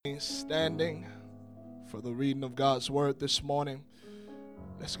Standing for the reading of God's word this morning.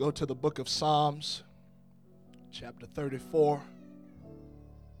 Let's go to the book of Psalms, chapter 34.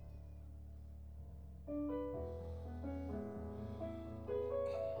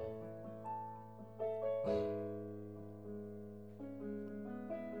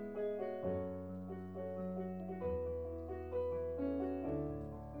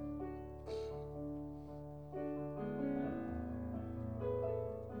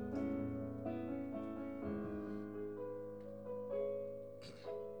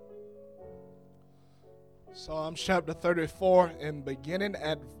 Psalms chapter 34 and beginning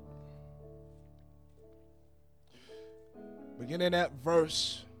at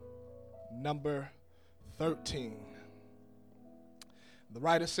verse number 13. The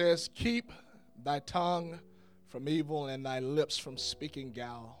writer says, "Keep thy tongue from evil and thy lips from speaking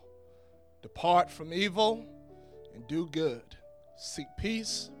guile. Depart from evil and do good. Seek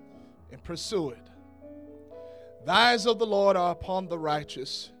peace and pursue it. The eyes of the Lord are upon the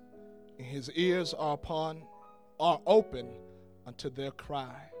righteous, and his ears are open unto their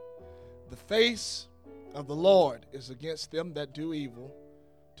cry. The face of the Lord is against them that do evil,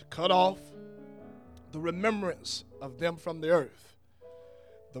 to cut off the remembrance of them from the earth.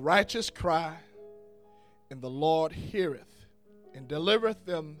 The righteous cry, and the Lord heareth, and delivereth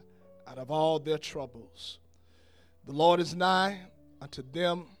them out of all their troubles. The Lord is nigh unto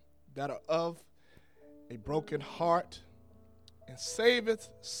them that are of a broken heart, and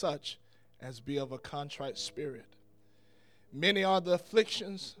saveth such as be of a contrite spirit. Many are the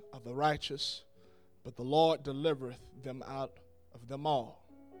afflictions of the righteous, but the Lord delivereth them out of them all.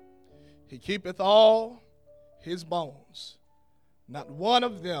 He keepeth all his bones, not one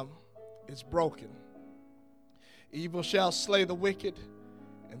of them is broken. Evil shall slay the wicked,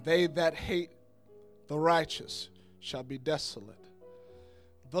 and they that hate the righteous shall be desolate.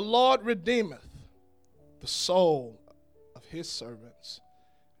 The Lord redeemeth the soul of his servants,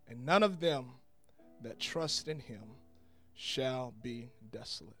 and none of them that trust in him shall be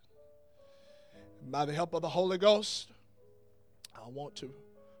desolate." By the help of the Holy Ghost, I want to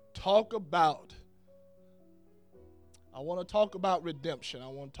talk about redemption. I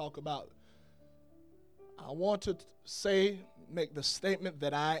want to make the statement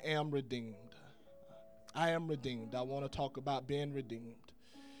that I am redeemed. I am redeemed. I want to talk about being redeemed.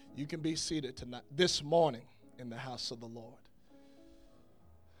 You can be seated this morning in the house of the Lord.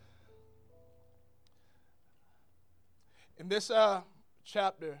 In this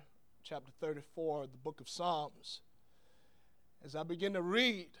chapter 34 of the book of Psalms, as I begin to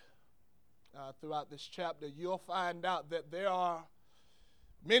read throughout this chapter, you'll find out that there are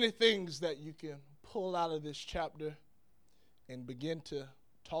many things that you can pull out of this chapter and begin to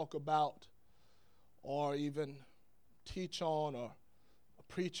talk about or even teach on or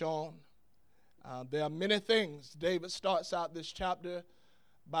preach on. There are many things. David starts out this chapter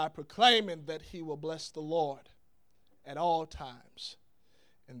by proclaiming that he will bless the Lord at all times,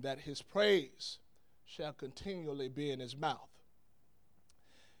 and that his praise shall continually be in his mouth.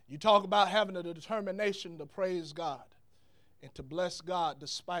 You talk about having a determination to praise God and to bless God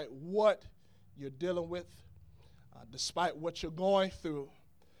despite what you're dealing with, despite what you're going through.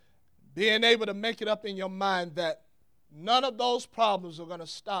 Being able to make it up in your mind that none of those problems are going to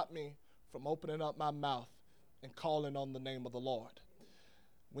stop me from opening up my mouth and calling on the name of the Lord.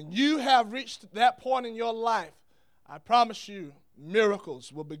 When you have reached that point in your life, I promise you,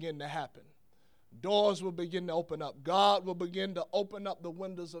 miracles will begin to happen. Doors will begin to open up. God will begin to open up the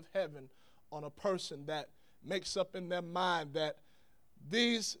windows of heaven on a person that makes up in their mind that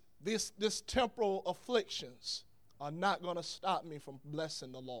these temporal afflictions are not going to stop me from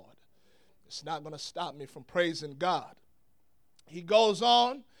blessing the Lord. It's not going to stop me from praising God. He goes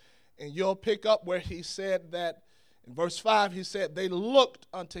on, and you'll pick up where he said that in verse 5, he said, they looked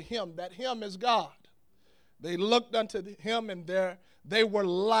unto him, that him is God. They looked unto him, and they were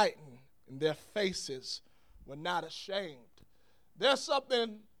lightened, and their faces were not ashamed. There's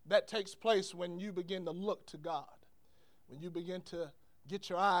something that takes place when you begin to look to God, when you begin to get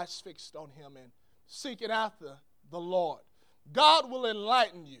your eyes fixed on him and seeking after the Lord. God will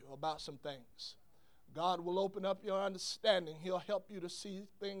enlighten you about some things. God will open up your understanding. He'll help you to see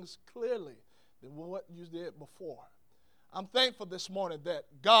things clearly than what you did before. I'm thankful this morning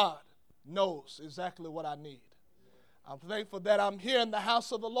that God knows exactly what I need. I'm thankful that I'm here in the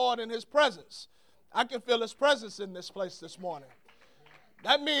house of the Lord in his presence. I can feel his presence in this place this morning.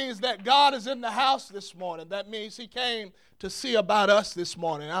 That means that God is in the house this morning. That means he came to see about us this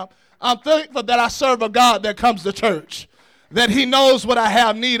morning. I'm thankful that I serve a God that comes to church, that he knows what I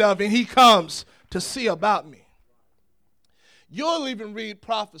have need of, and he comes to see about me. You'll even read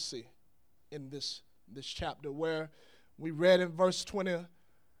prophecy in this chapter, where we read in verse 20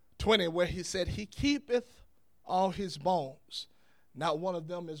 where he said, he keepeth all his bones. Not one of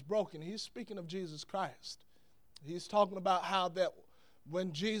them is broken. He's speaking of Jesus Christ. He's talking about how that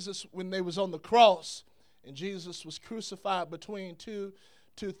when they was on the cross and Jesus was crucified between two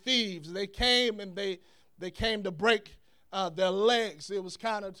thieves, they came and they came to break their legs. It was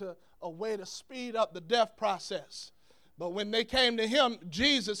kind of a way to speed up the death process. But when they came to him,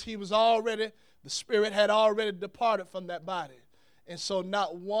 Jesus, the spirit had already departed from that body. And so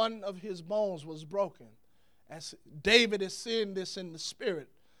not one of his bones was broken. As David is seeing this in the spirit,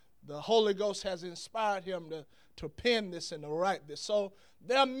 the Holy Ghost has inspired him to pen this and to write this. So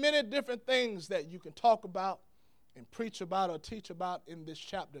there are many different things that you can talk about and preach about or teach about in this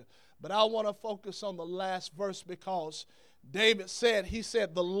chapter. But I want to focus on the last verse, because David said,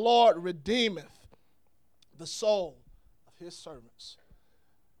 the Lord redeemeth the soul of his servants.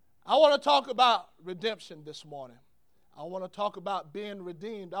 I want to talk about redemption this morning. I want to talk about being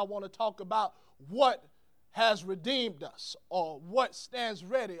redeemed. I want to talk about what has redeemed us, or what stands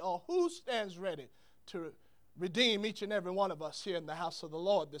ready, or who stands ready to redeem each and every one of us here in the house of the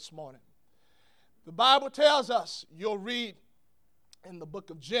Lord this morning. The Bible tells us, you'll read in the book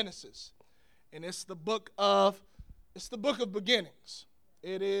of Genesis, and it's the book of beginnings.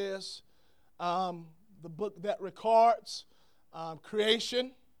 It is the book that records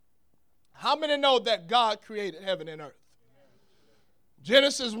creation. How many know that God created heaven and earth?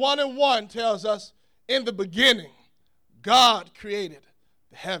 Genesis 1:1 tells us, in the beginning, God created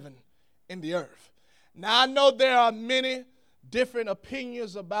the heaven and the earth. Now, I know there are many different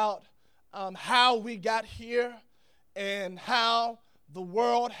opinions about how we got here and how the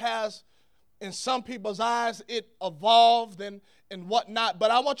world has, in some people's eyes, it evolved and whatnot.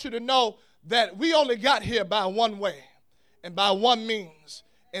 But I want you to know that we only got here by one way and by one means,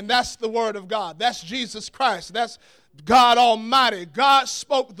 and that's the Word of God. That's Jesus Christ. That's God Almighty. God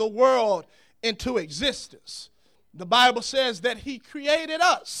spoke the world into existence. The Bible says that he created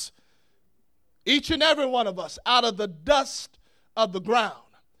us, each and every one of us, out of the dust of the ground.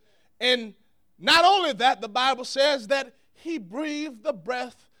 And not only that, the Bible says that he breathed the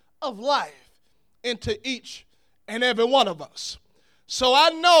breath of life into each and every one of us. So I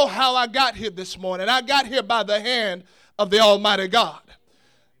know how I got here this morning. I got here by the hand of the Almighty God.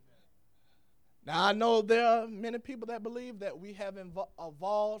 Now, I know there are many people that believe that we have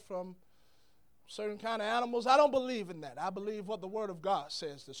evolved from certain kind of animals. I don't believe in that. I believe what the Word of God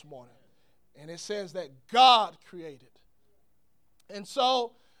says this morning. And it says that God created. And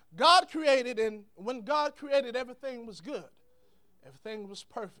so God created, and when God created, everything was good. Everything was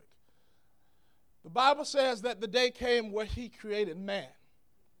perfect. The Bible says that the day came where he created man.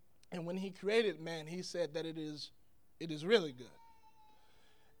 And when he created man, he said that it is really good.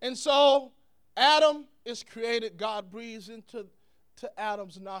 And so Adam is created. God breathes into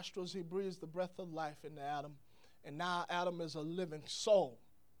Adam's nostrils. He breathes the breath of life into Adam. And now Adam is a living soul.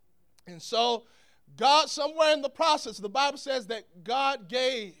 And so God, somewhere in the process, the Bible says that God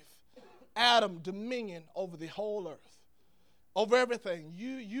gave Adam dominion over the whole earth, over everything.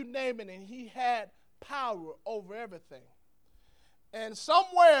 You name it, and he had power over everything. And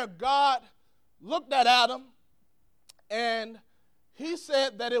somewhere God looked at Adam, and he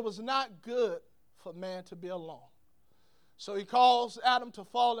said that it was not good for man to be alone. So he caused Adam to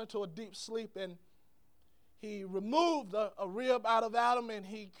fall into a deep sleep, and he removed a rib out of Adam, and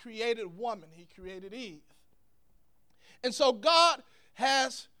he created woman. He created Eve. And so God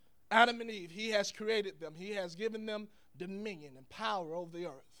has Adam and Eve. He has created them. He has given them dominion and power over the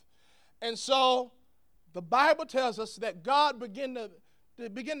earth. And so the Bible tells us that God began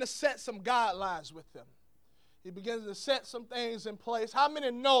to set some guidelines with them. He begins to set some things in place. How many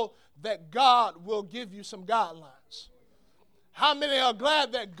know that God will give you some guidelines? How many are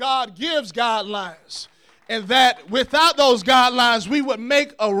glad that God gives guidelines, and that without those guidelines we would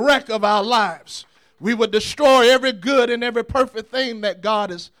make a wreck of our lives? We would destroy every good and every perfect thing that God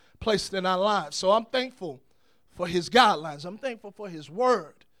has placed in our lives. So I'm thankful for his guidelines. I'm thankful for his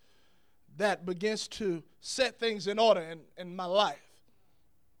word that begins to set things in order in my life.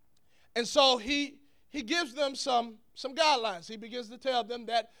 And so he gives them some guidelines. He begins to tell them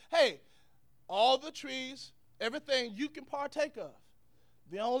that, hey, all the trees, everything you can partake of.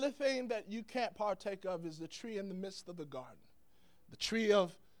 The only thing that you can't partake of is the tree in the midst of the garden, the tree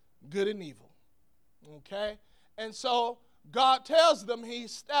of good and evil. Okay? And so God tells them, he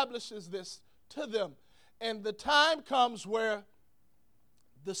establishes this to them. And the time comes where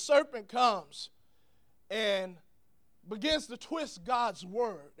the serpent comes and begins to twist God's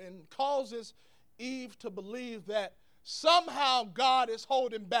word and causes Eve to believe that somehow God is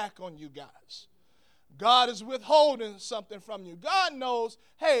holding back on you guys. God is withholding something from you. God knows,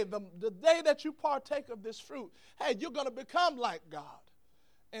 hey, the day that you partake of this fruit, hey, you're going to become like God.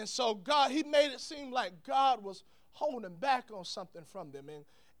 And so God, he made it seem like God was holding back on something from them.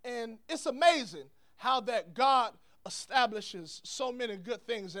 And it's amazing how that God establishes so many good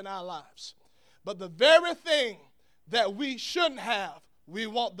things in our lives. But the very thing that we shouldn't have, we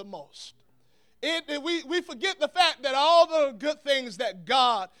want the most. We forget the fact that all the good things that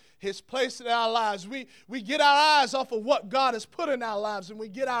God has placed in our lives, we get our eyes off of what God has put in our lives, and we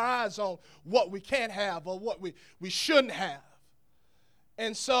get our eyes on what we can't have or what we shouldn't have.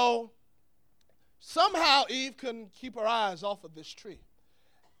 And so somehow Eve couldn't keep her eyes off of this tree.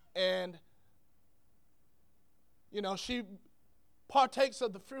 And, you know, she partakes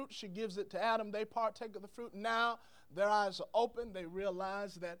of the fruit. She gives it to Adam. They partake of the fruit. Now their eyes are open. They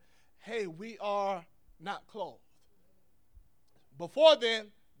realize that, hey, we are not clothed. Before then,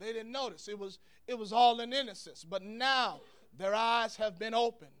 they didn't notice. It was all in innocence. But now their eyes have been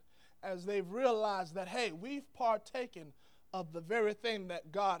opened as they've realized that, hey, we've partaken of the very thing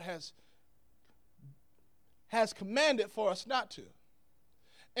that God has commanded for us not to.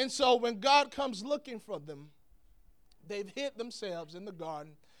 And so when God comes looking for them, they've hid themselves in the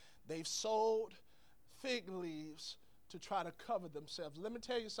garden. They've sewed fig leaves to try to cover themselves. Let me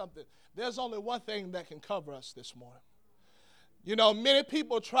tell you something. There's only one thing that can cover us this morning. You know, many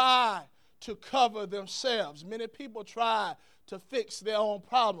people try to cover themselves. Many people try to fix their own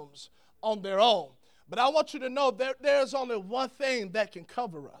problems on their own. But I want you to know that there's only one thing that can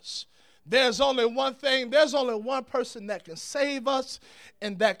cover us. There's only one thing. There's only one person that can save us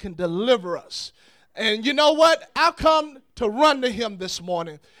and that can deliver us. And you know what? I've come to run to him this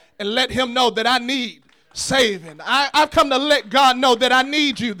morning and let him know that I need saving. I've come to let God know that I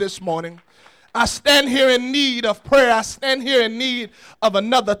need you this morning. I stand here in need of prayer. I stand here in need of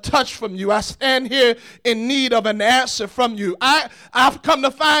another touch from you. I stand here in need of an answer from you. I've come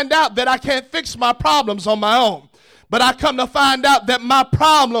to find out that I can't fix my problems on my own. But I come to find out that my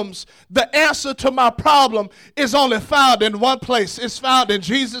problems, the answer to my problem is only found in one place. It's found in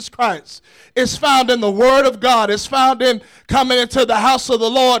Jesus Christ. It's found in the Word of God. It's found in coming into the house of the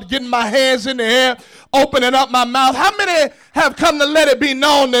Lord, getting my hands in the air, opening up my mouth. How many have come to let it be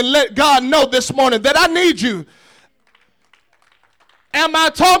known and let God know this morning that I need you? Am I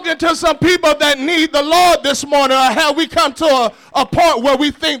talking to some people that need the Lord this morning, or have we come to a point where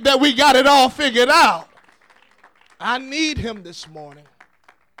we think that we got it all figured out? I need him this morning.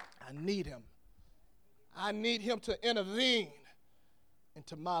 I need him. I need him to intervene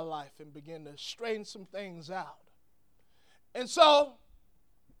into my life and begin to straighten some things out. And so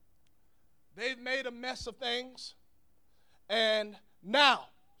they've made a mess of things, and now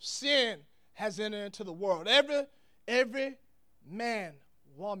sin has entered into the world. Every man,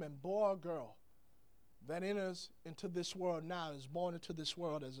 woman, boy, or girl that enters into this world now is born into this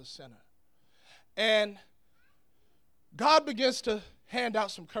world as a sinner. And God begins to hand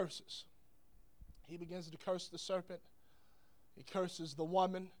out some curses. He begins to curse the serpent. He curses the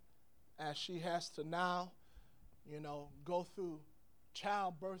woman as she has to now, go through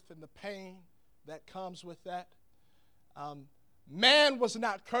childbirth and the pain that comes with that. Man was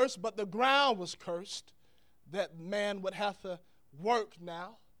not cursed, but the ground was cursed, that man would have to work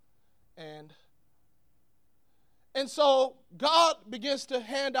now. And so God begins to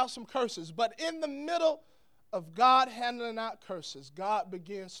hand out some curses. But in the middle of God handing out curses, God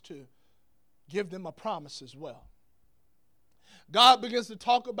begins to give them a promise as well. God begins to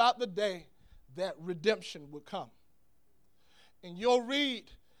talk about the day that redemption would come. And you'll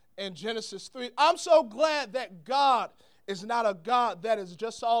read in Genesis 3. I'm so glad that God is not a God that is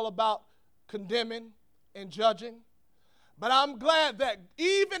just all about condemning and judging. But I'm glad that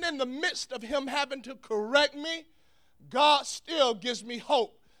even in the midst of him having to correct me, God still gives me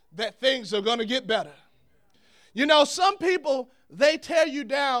hope that things are going to get better. You know, some people, they tear you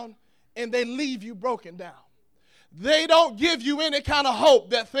down and they leave you broken down. They don't give you any kind of hope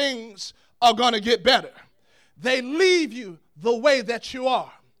that things are going to get better. They leave you the way that you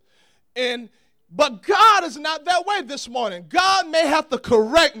are. But God is not that way this morning. God may have to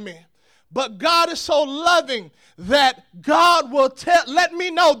correct me, but God is so loving that God will let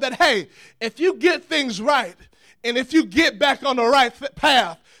me know that, hey, if you get things right and if you get back on the right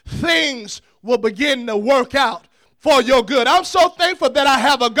path, things will begin to work out for your good. I'm so thankful that I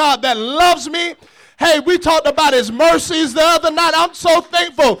have a God that loves me. Hey, we talked about his mercies the other night. I'm so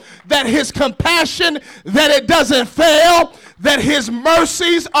thankful that his compassion, that it doesn't fail, that his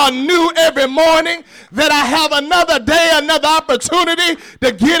mercies are new every morning, that I have another day, another opportunity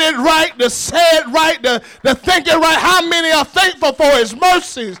to get it right, to say it right, to think it right. How many are thankful for his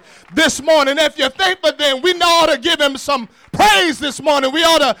mercies this morning? If you're thankful, then we ought to give him some praise this morning. We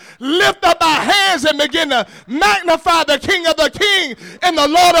ought to lift up our hands and begin to magnify the King of the King and the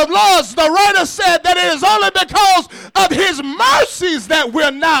Lord of Lords. The writer said that it is only because of his mercies that we're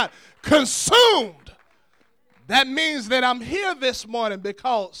not consumed. That means that I'm here this morning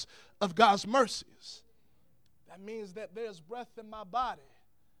because of God's mercies. That means that there's breath in my body,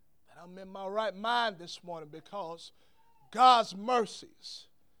 that I'm in my right mind this morning because God's mercies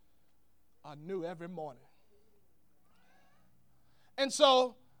are new every morning. And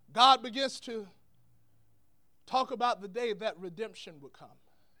so God begins to talk about the day that redemption would come.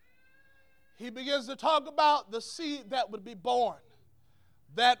 He begins to talk about the seed that would be born,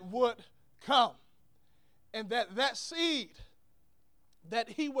 that would come. And that seed, that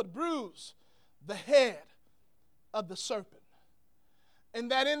he would bruise the head of the serpent.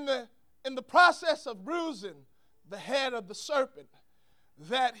 And that in the process of bruising the head of the serpent,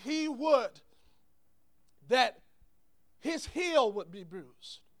 that his heel would be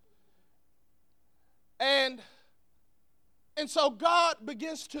bruised. And so God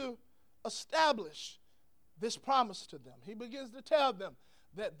begins to establish this promise to them. He begins to tell them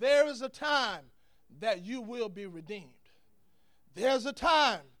that there is a time that you will be redeemed. There's a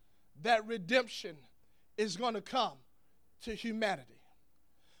time that redemption is going to come to humanity.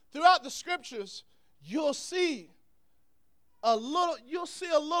 Throughout the scriptures, you'll see a little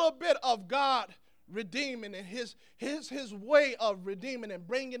bit of God redeeming and his way of redeeming and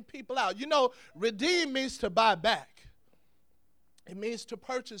bringing people out. You know, redeem means to buy back. It means to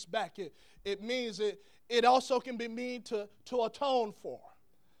purchase back. It means it also can be mean to atone for.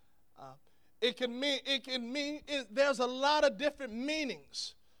 There's a lot of different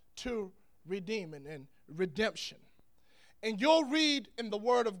meanings to redeeming and redemption. And you'll read in the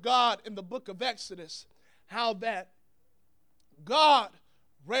Word of God in the book of Exodus how that God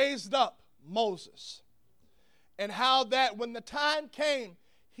raised up Moses. And how that when the time came,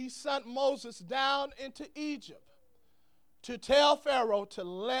 he sent Moses down into Egypt to tell Pharaoh to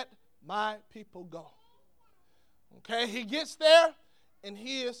let my people go. Okay, he gets there and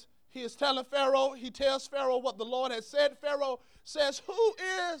he is telling Pharaoh, he tells Pharaoh what the Lord has said. Pharaoh says, who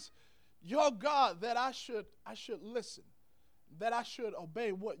is your God that I should listen, that I should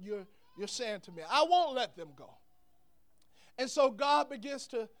obey what you're saying to me? I won't let them go. And so God begins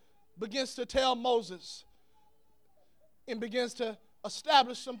to tell Moses and begins to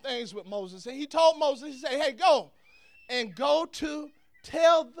establish some things with Moses. And he told Moses, he said, hey, go to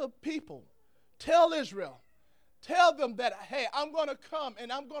tell the people, tell Israel, tell them that, hey, I'm going to come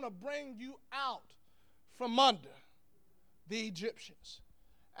and I'm going to bring you out from under the Egyptians,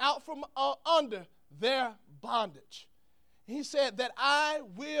 out from under their bondage. He said that I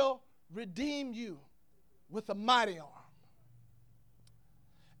will redeem you with a mighty arm.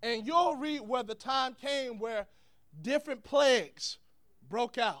 And you'll read where the time came where different plagues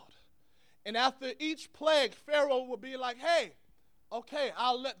broke out. And after each plague, Pharaoh would be like, hey, okay,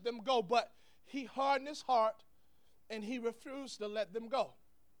 I'll let them go. But he hardened his heart and he refused to let them go.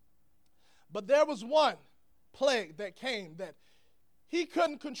 But there was one plague that came that he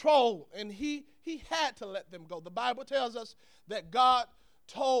couldn't control, and he had to let them go. The Bible tells us that God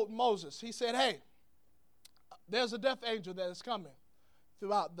told Moses, he said, hey, there's a death angel that is coming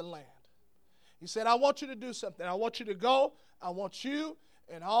throughout the land. He said, I want you to do something. I want you to go. I want you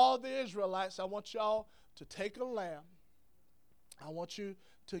and all the Israelites, I want y'all to take a lamb. I want you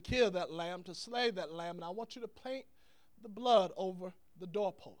to kill that lamb, to slay that lamb, and I want you to paint the blood over the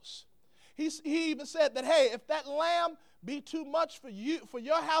doorposts. He even said that, hey, if that lamb be too much for you, for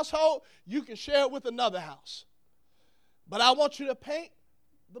your household, you can share it with another house. But I want you to paint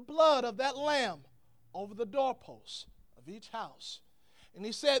the blood of that lamb over the doorposts of each house. And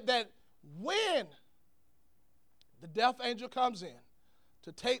he said that when the death angel comes in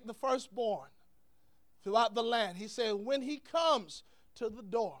to take the firstborn throughout the land, he said when he comes to the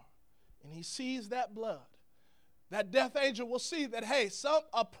door and he sees that blood, that death angel will see that, hey,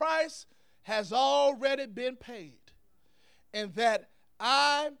 a price has already been paid, and that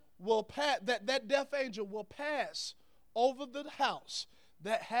that death angel will pass over the house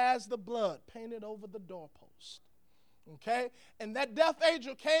that has the blood painted over the doorpost. Okay? And that death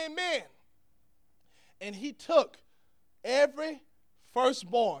angel came in, and he took every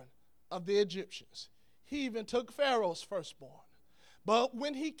firstborn of the Egyptians. He even took Pharaoh's firstborn. But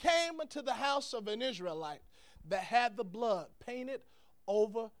when he came into the house of an Israelite that had the blood painted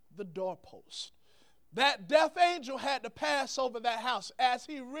over the doorpost, That death angel had to pass over that house as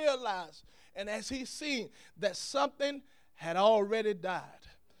he realized and as he seen that something had already died,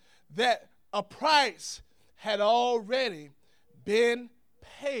 that a price had already been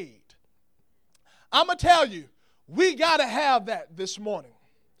paid. I'm going to tell you, we got to have that this morning.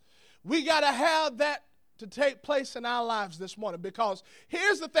 We got to have that to take place in our lives this morning, because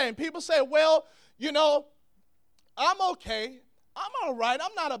here's the thing. People say, well, you know, I'm okay. I'm all right.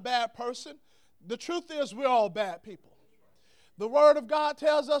 I'm not a bad person. The truth is, we're all bad people. The word of God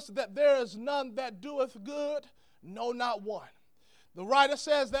tells us that there is none that doeth good, no, not one. The writer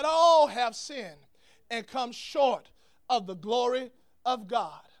says that all have sinned and come short of the glory of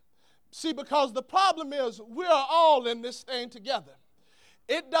God. See, because the problem is we are all in this thing together.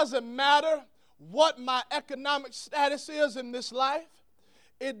 It doesn't matter what my economic status is in this life.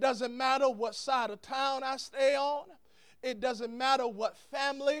 It doesn't matter what side of town I stay on. It doesn't matter what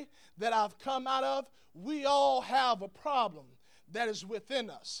family that I've come out of. We all have a problem that is within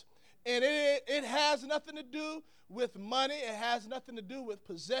us. And it has nothing to do with money. It has nothing to do with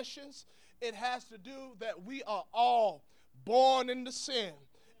possessions. It has to do that we are all born into sin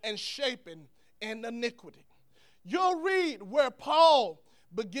and shapen in iniquity. You'll read where Paul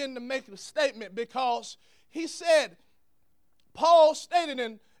began to make a statement, because he said, Paul stated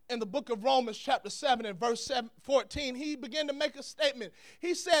in the book of Romans chapter 7 and verse 14, he began to make a statement.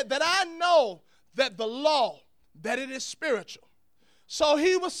 He said that I know that the law, that it is spiritual. So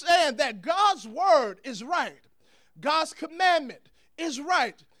he was saying that God's word is right. God's commandment is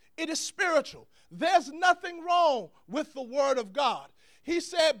right. It is spiritual. There's nothing wrong with the word of God. He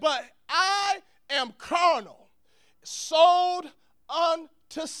said, but I am carnal, sold unto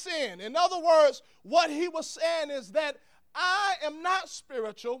sin. In other words, what he was saying is that I am not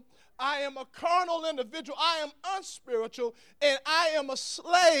spiritual. I am a carnal individual. I am unspiritual, and I am a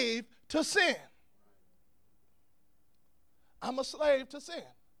slave to sin. I'm a slave to sin.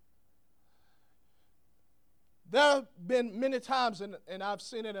 There have been many times, and I've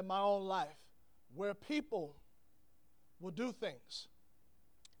seen it in my own life, where people will do things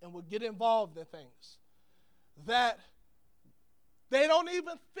and will get involved in things that they don't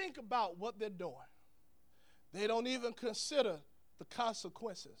even think about what they're doing. They don't even consider the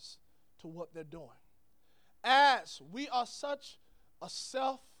consequences to what they're doing. As we are such a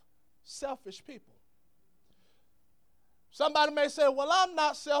selfish people. Somebody may say, well, I'm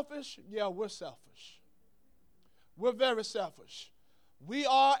not selfish. Yeah, we're selfish. We're very selfish. We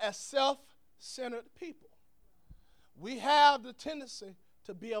are a self-centered people. We have the tendency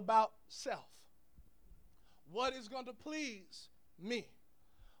to be about self. What is going to please me?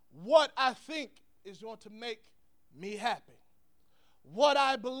 What I think is going to make me happy? What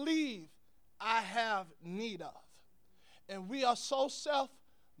I believe I have need of. And we are so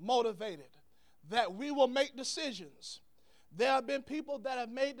self-motivated that we will make decisions. There have been people that have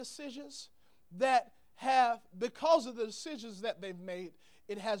made decisions that have, because of the decisions that they've made,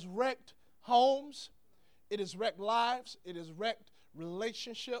 it has wrecked homes, it has wrecked lives, it has wrecked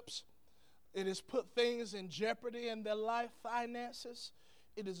relationships, it has put things in jeopardy in their life, finances,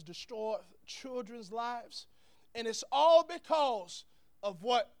 it has destroyed children's lives, and it's all because of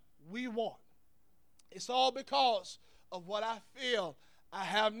what we want. It's all because of what I feel I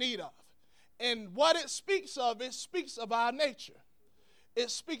have need of. And what it speaks of our nature. It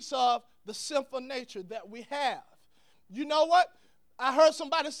speaks of the sinful nature that we have. You know what? I heard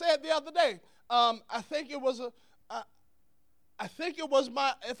somebody say it the other day. I think it was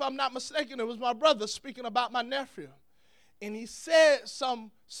my, if I'm not mistaken, it was my brother speaking about my nephew. And he said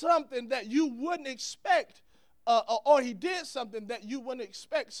something that you wouldn't expect, or he did something that you wouldn't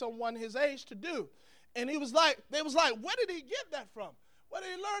expect someone his age to do. And they was like, where did he get that from? Where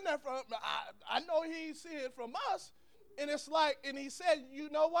did he learn that from? I know he see it from us. And it's like, and he said, you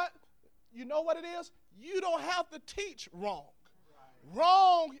know what? You know what it is? You don't have to teach wrong. Right.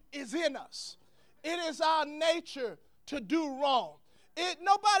 Wrong is in us. It is our nature to do wrong.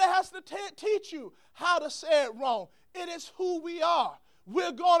 Nobody has to teach you how to say it wrong. It is who we are.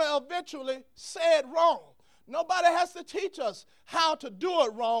 We're going to eventually say it wrong. Nobody has to teach us how to do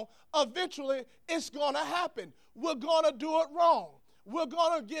it wrong. Eventually, it's going to happen. We're going to do it wrong. We're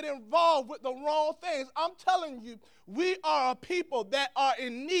going to get involved with the wrong things. I'm telling you, we are a people that are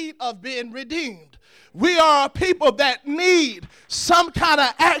in need of being redeemed. We are a people that need some kind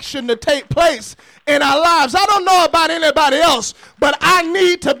of action to take place in our lives. I don't know about anybody else, but I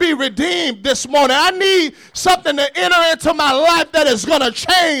need to be redeemed this morning. I need something to enter into my life that is going to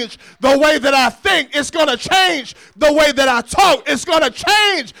change the way that I think. It's going to change the way that I talk. It's going to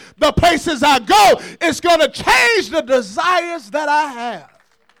change the places I go. It's going to change the desires that I have.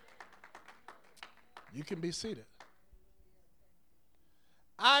 You can be seated.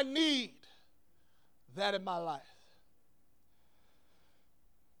 I need that in my life.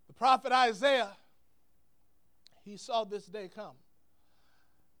 The prophet Isaiah, he saw this day come.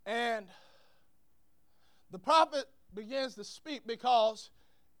 And the prophet begins to speak because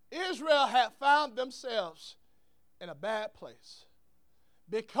Israel had found themselves in a bad place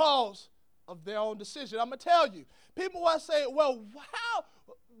because of their own decision. I'm going to tell you, people will say, well,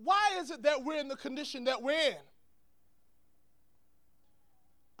 why is it that we're in the condition that we're in?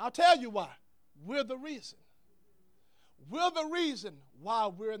 I'll tell you why. We're the reason. We're the reason why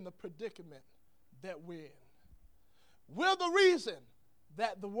we're in the predicament that we're in. We're the reason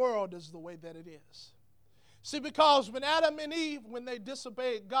that the world is the way that it is. See, because when Adam and Eve, when they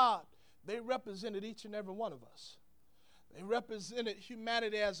disobeyed God, they represented each and every one of us. They represented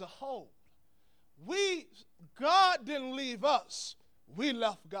humanity as a whole. God didn't leave us. We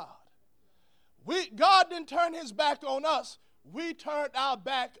left God. God didn't turn his back on us. We turned our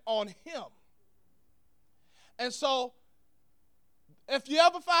back on him. And so, if you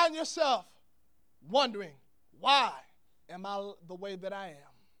ever find yourself wondering, why am I the way that I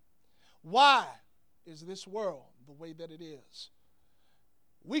am? Why is this world the way that it is?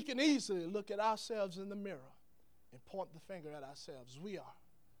 We can easily look at ourselves in the mirror and point the finger at ourselves. We are.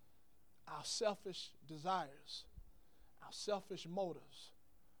 Our selfish desires, our selfish motives,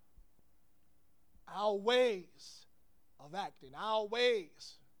 our ways of acting, our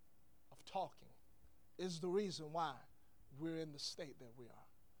ways of talking is the reason why we're in the state that we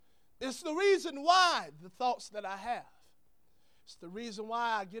are. It's the reason why the thoughts that I have. It's the reason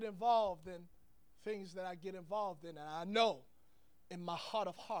why I get involved in things that I get involved in. And I know in my heart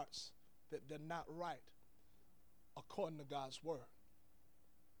of hearts that they're not right according to God's word.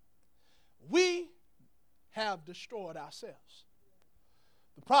 We have destroyed ourselves.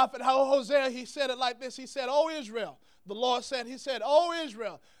 The prophet Hosea, he said it like this. He said, "O Israel," the Lord said, he said, "O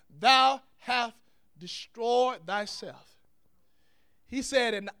Israel, thou hast destroyed thyself." He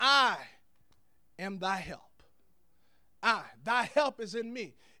said, "And I am thy help." Thy help is in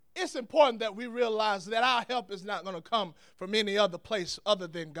me. It's important that we realize that our help is not going to come from any other place other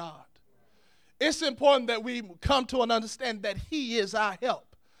than God. It's important that we come to an understanding that he is our help.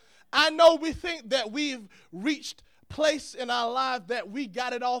 I know we think that we've reached a place in our life that we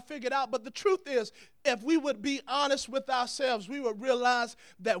got it all figured out, but the truth is, if we would be honest with ourselves, we would realize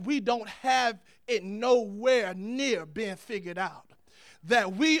that we don't have it nowhere near being figured out.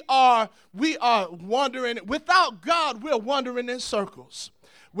 That we are wandering, without God, we're wandering in circles.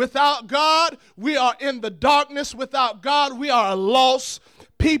 Without God, we are in the darkness. Without God, we are a lost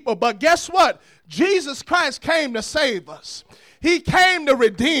people. But guess what? Jesus Christ came to save us. He came to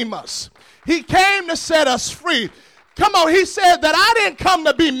redeem us. He came to set us free. Come on, he said that I didn't come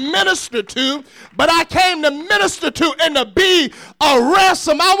to be ministered to, but I came to minister to and to be a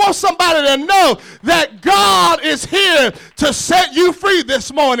ransom. I want somebody to know that God is here to set you free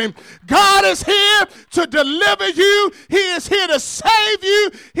this morning. God is here to deliver you. He is here to save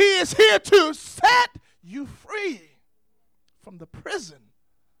you. He is here to set you free from the prison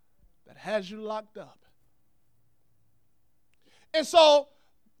that has you locked up. And so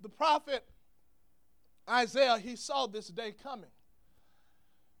the prophet Isaiah, he saw this day coming.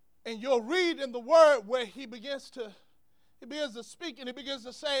 And you'll read in the word where he begins to speak and he begins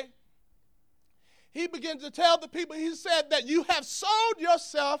to say, he begins to tell the people, he said that you have sold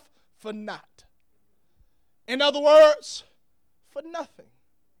yourself for naught. In other words, for nothing.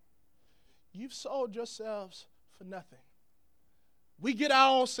 You've sold yourselves for nothing. We get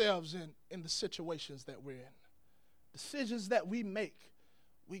our own selves in the situations that we're in. Decisions that we make,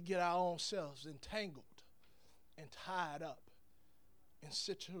 we get our own selves entangled and tied up in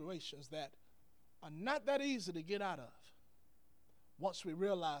situations that are not that easy to get out of once we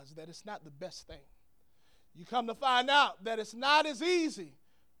realize that it's not the best thing. You come to find out that it's not as easy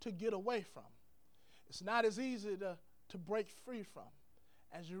to get away from. It's not as easy to break free from.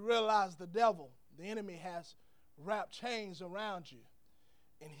 As you realize the devil, the enemy, has wrapped chains around you,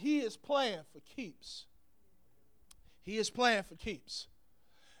 and he is playing for keeps. He is playing for keeps.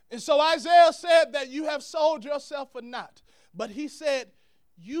 And so Isaiah said that you have sold yourself for naught. But he said,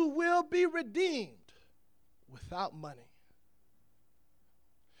 you will be redeemed without money.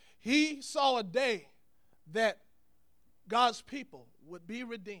 He saw a day that God's people would be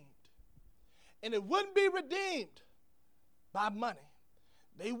redeemed. And it wouldn't be redeemed by money.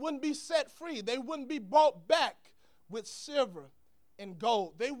 They wouldn't be set free. They wouldn't be brought back with silver and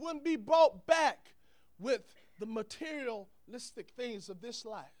gold. They wouldn't be brought back with the materialistic things of this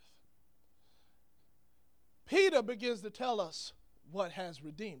life. Peter begins to tell us what has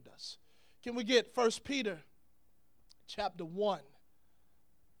redeemed us. Can we get 1 Peter chapter 1?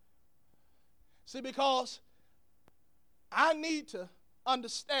 See, because I need to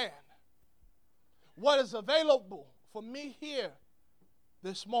understand what is available for me here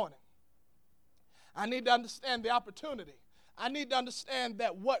this morning. I need to understand the opportunity. I need to understand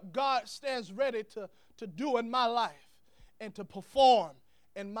that what God stands ready to do in my life and to perform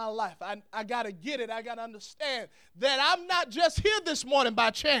in my life. I got to get it. I got to understand that I'm not just here this morning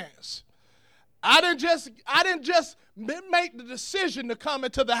by chance. I didn't just make the decision to come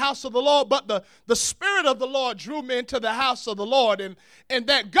into the house of the Lord, but the Spirit of the Lord drew me into the house of the Lord. And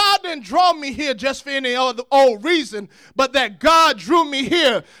that God didn't draw me here just for any other old reason, but that God drew me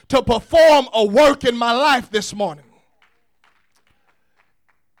here to perform a work in my life this morning.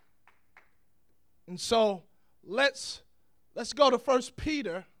 And so let's go to 1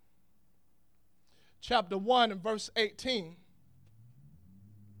 Peter chapter 1 and verse 18.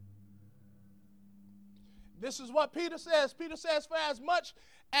 This is what Peter says. Peter says, for as much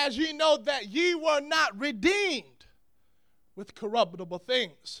as ye know that ye were not redeemed with corruptible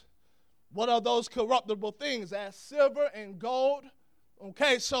things. What are those corruptible things? As silver and gold.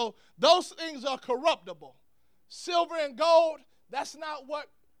 Okay, so those things are corruptible. Silver and gold, that's not what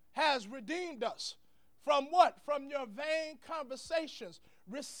has redeemed us. From what? From your vain conversations,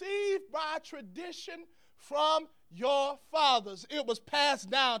 received by tradition from your fathers. It was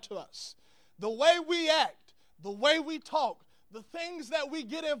passed down to us. The way we act, the way we talk, the things that we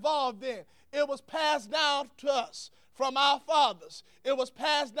get involved in, it was passed down to us from our fathers. It was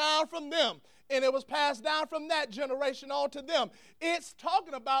passed down from them, and it was passed down from that generation on to them. It's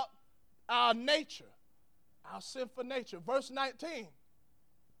talking about our nature, our sinful nature. Verse 19.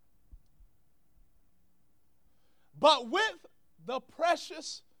 But with the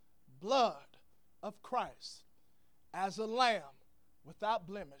precious blood of Christ, as a lamb without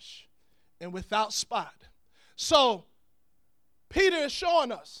blemish and without spot. So, Peter is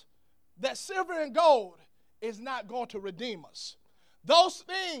showing us that silver and gold is not going to redeem us. Those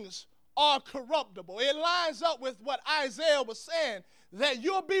things are corruptible. It lines up with what Isaiah was saying, that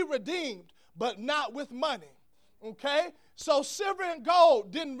you'll be redeemed, but not with money. Okay? So, silver and gold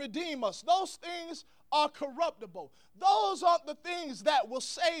didn't redeem us. Those things are corruptible. Those are the things that will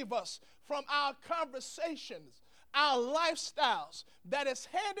save us from our conversations, our lifestyles that is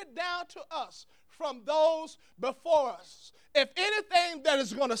handed down to us from those before us. If anything that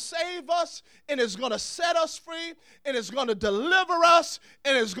is going to save us and is going to set us free and is going to deliver us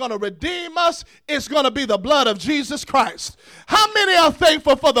and is going to redeem us, it's going to be the blood of Jesus Christ. How many are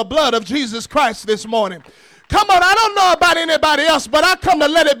thankful for the blood of Jesus Christ this morning? Come on, I don't know about anybody else, but I come to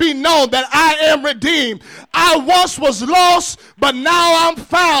let it be known that I am redeemed. I once was lost, but now I'm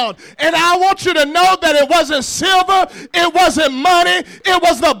found. And I want you to know that it wasn't silver, it wasn't money, it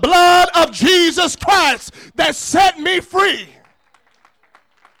was the blood of Jesus Christ that set me free.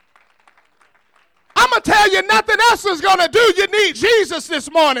 I'm going to tell you, nothing else is going to do. You need Jesus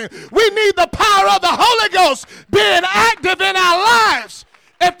this morning. We need the power of the Holy Ghost being active in our lives.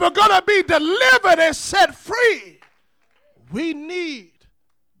 If we're going to be delivered and set free, we need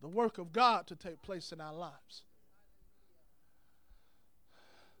the work of God to take place in our lives.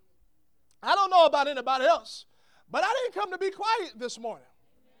 I don't know about anybody else, but I didn't come to be quiet this morning.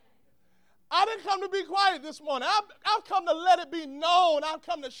 I didn't come to be quiet this morning. I've come to let it be known. I've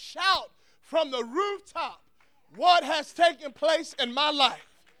come to shout from the rooftop what has taken place in my life.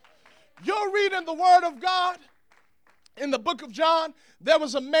 You're reading the Word of God. In the book of John, there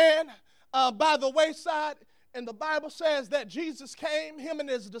was a man by the wayside, and the Bible says that Jesus came, him and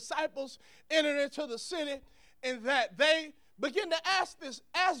his disciples entered into the city, and that they began to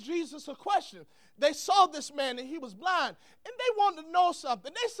ask Jesus a question. They saw this man, and he was blind, and they wanted to know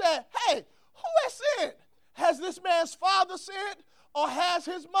something. They said, hey, who has sinned? Has this man's father sinned, or has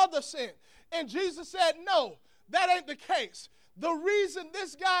his mother sinned? And Jesus said, no, that ain't the case. The reason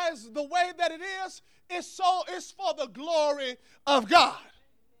this guy is the way that it is it's for the glory of God.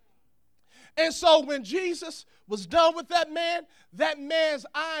 And so when Jesus was done with that man's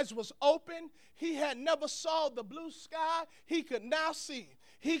eyes was open. He had never saw the blue sky. He could now see.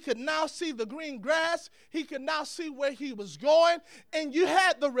 He could now see the green grass. He could now see where he was going. And you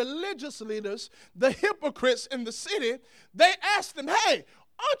had the religious leaders, the hypocrites in the city. They asked him, hey,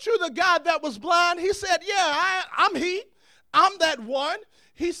 aren't you the guy that was blind? He said, yeah, I'm he. I'm that one.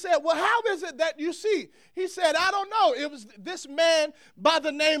 He said, well, how is it that you see? He said, I don't know. It was this man by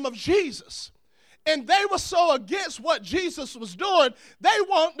the name of Jesus. And they were so against what Jesus was doing, they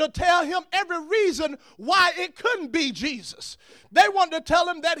wanted to tell him every reason why it couldn't be Jesus. They wanted to tell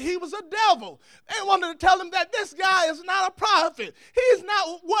him that he was a devil. They wanted to tell him that this guy is not a prophet. He's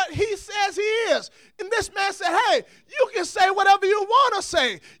not what he says he is. And this man said, hey, you can say whatever you want to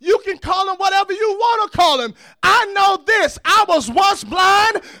say. You can call him whatever you want to call him. I know this. I was once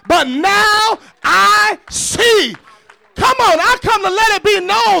blind, but now I see. Come on, I come to let it be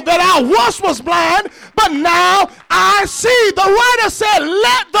known that I once was blind, but now I see. The writer said,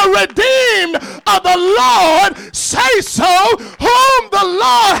 let the redeemed of the Lord say so, whom the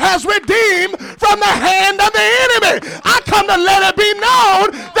Lord has redeemed from the hand of the enemy. I come to let it be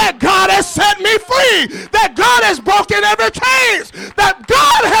known that God has set me free, that God has broken every chains, that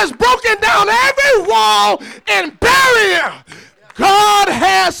God has broken down every wall and barrier. God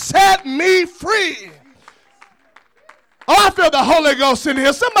has set me free. Oh, I feel the Holy Ghost in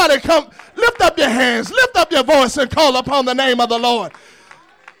here. Somebody come, lift up your hands, lift up your voice and call upon the name of the Lord.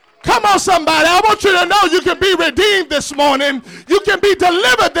 Come on, somebody. I want you to know you can be redeemed this morning. You can be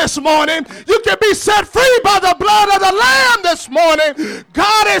delivered this morning. You can be set free by the blood of the Lamb this morning.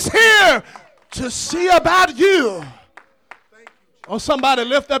 God is here to see about you. Oh, somebody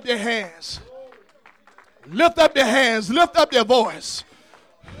lift up your hands. Lift up your hands. Lift up your voice.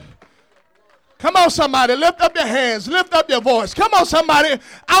 Come on, somebody, lift up your hands, lift up your voice. Come on, somebody,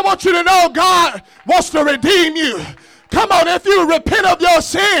 I want you to know God wants to redeem you. Come on, if you repent of your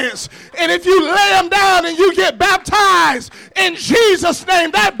sins, and if you lay them down and you get baptized in Jesus'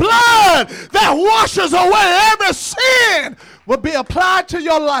 name, that blood that washes away every sin will be applied to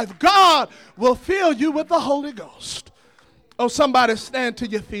your life. God will fill you with the Holy Ghost. Oh, somebody stand to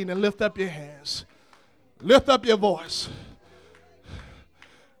your feet and lift up your hands. Lift up your voice.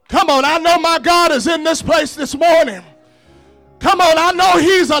 Come on, I know my God is in this place this morning. Come on, I know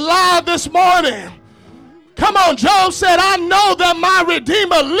he's alive this morning. Come on, Job said, I know that my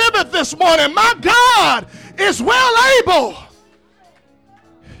Redeemer liveth this morning. My God is well able.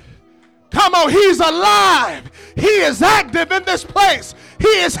 Come on, he's alive. He is active in this place.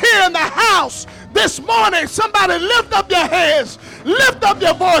 He is here in the house this morning. Somebody lift up your hands, lift up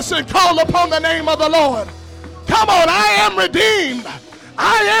your voice and call upon the name of the Lord. Come on, I am redeemed.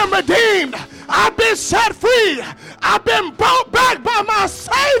 I am redeemed. I've been set free. I've been brought back by my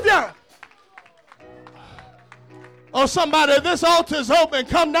Savior. Oh, somebody, this altar is open.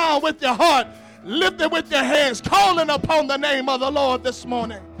 Come down with your heart. Lift it with your hands, calling upon the name of the Lord this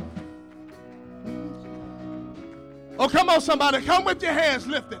morning. Oh, come on, somebody. Come with your hands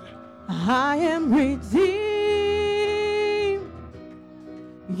lifted. I am redeemed.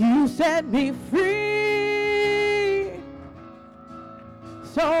 You set me free.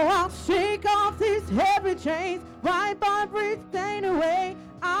 So I'll shake off these heavy chains, wipe every stain away.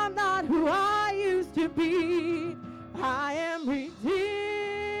 I'm not who I used to be. I am redeemed.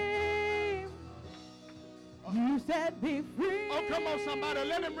 You set me free. Oh, come on, somebody.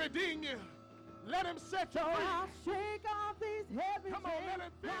 Let him redeem you. Let him set you free. I'll shake off these heavy chains. Come on, let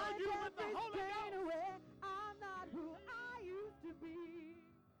him fill you with the Holy Ghost. I'm not who I used to be.